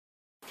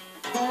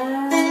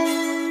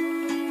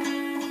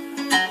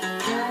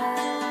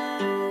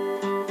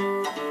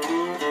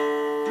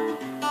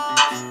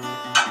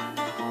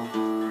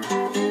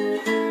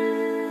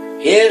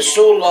It's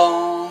so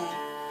long.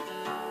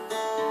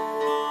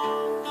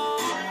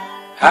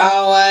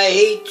 How I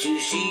hate to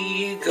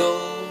see you go.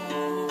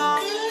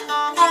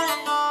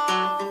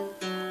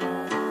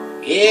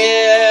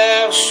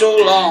 Yeah, so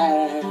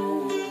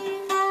long.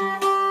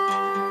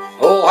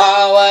 Oh,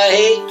 how I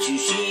hate to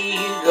see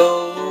you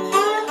go.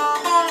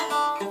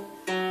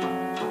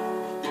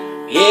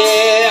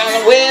 Yeah,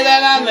 and the way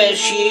that I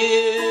miss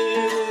you,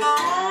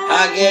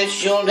 I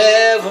guess you'll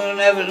never,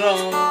 never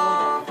know.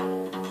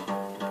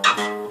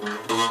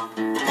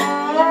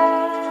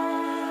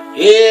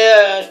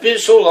 Yeah, it's been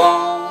so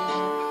long.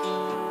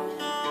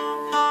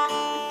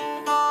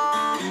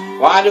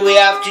 Why do we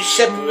have to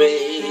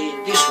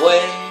separate this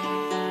way?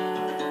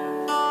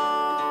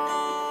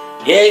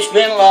 Yeah, it's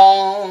been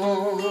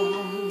long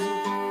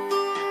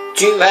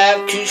to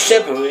have to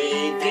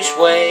separate this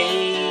way.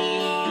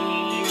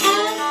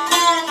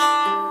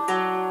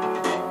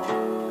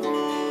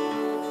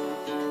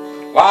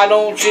 Why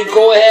don't you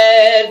go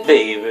ahead,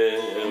 baby,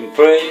 and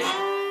pray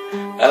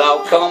that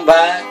I'll come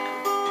back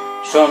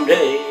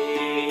someday.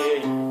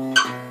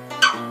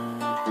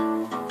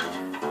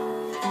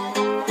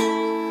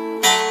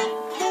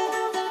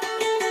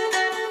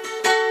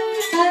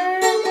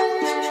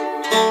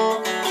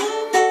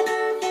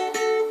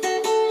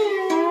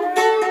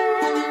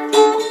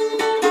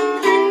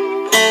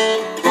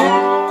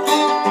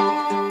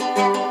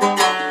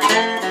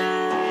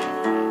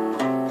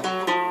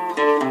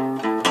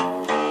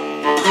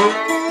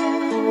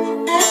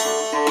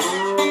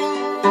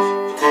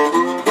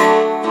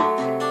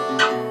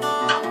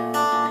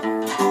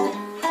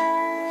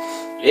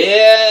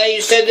 Yeah,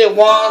 you said that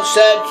once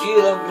that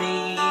you loved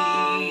me,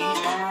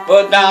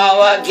 but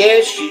now I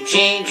guess you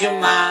changed your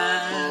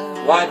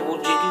mind. Why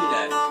would you do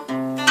that?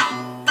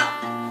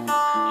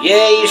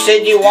 Yeah, you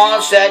said you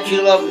once that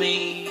you loved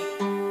me,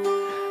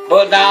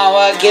 but now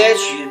I guess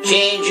you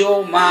changed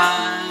your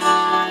mind.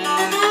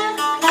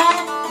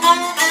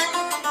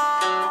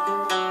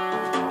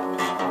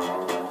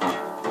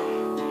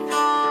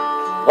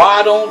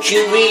 Why don't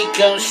you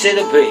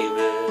reconsider, baby?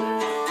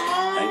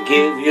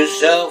 Give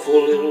yourself a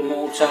little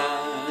more time.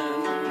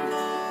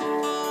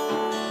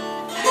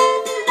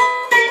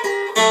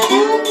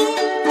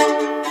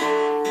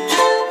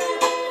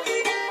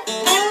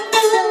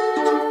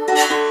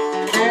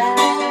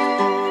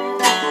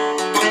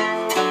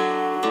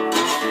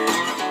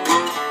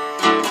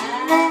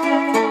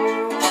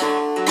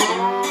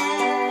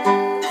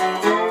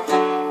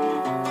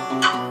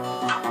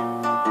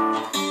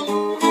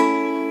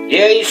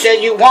 Yeah, you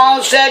said you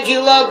once said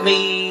you loved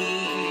me,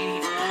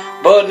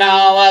 but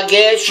now I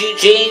guess you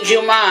changed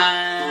your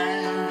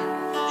mind.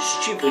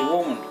 Stupid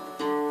woman.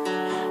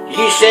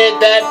 You said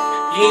that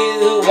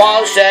you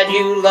once said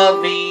you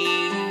loved me,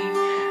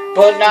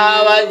 but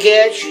now I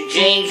guess you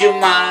changed your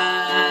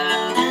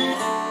mind.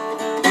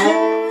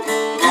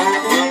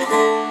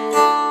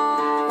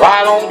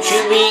 Why don't you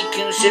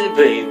reconsider,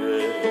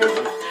 baby,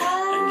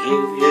 and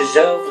give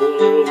yourself a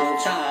little more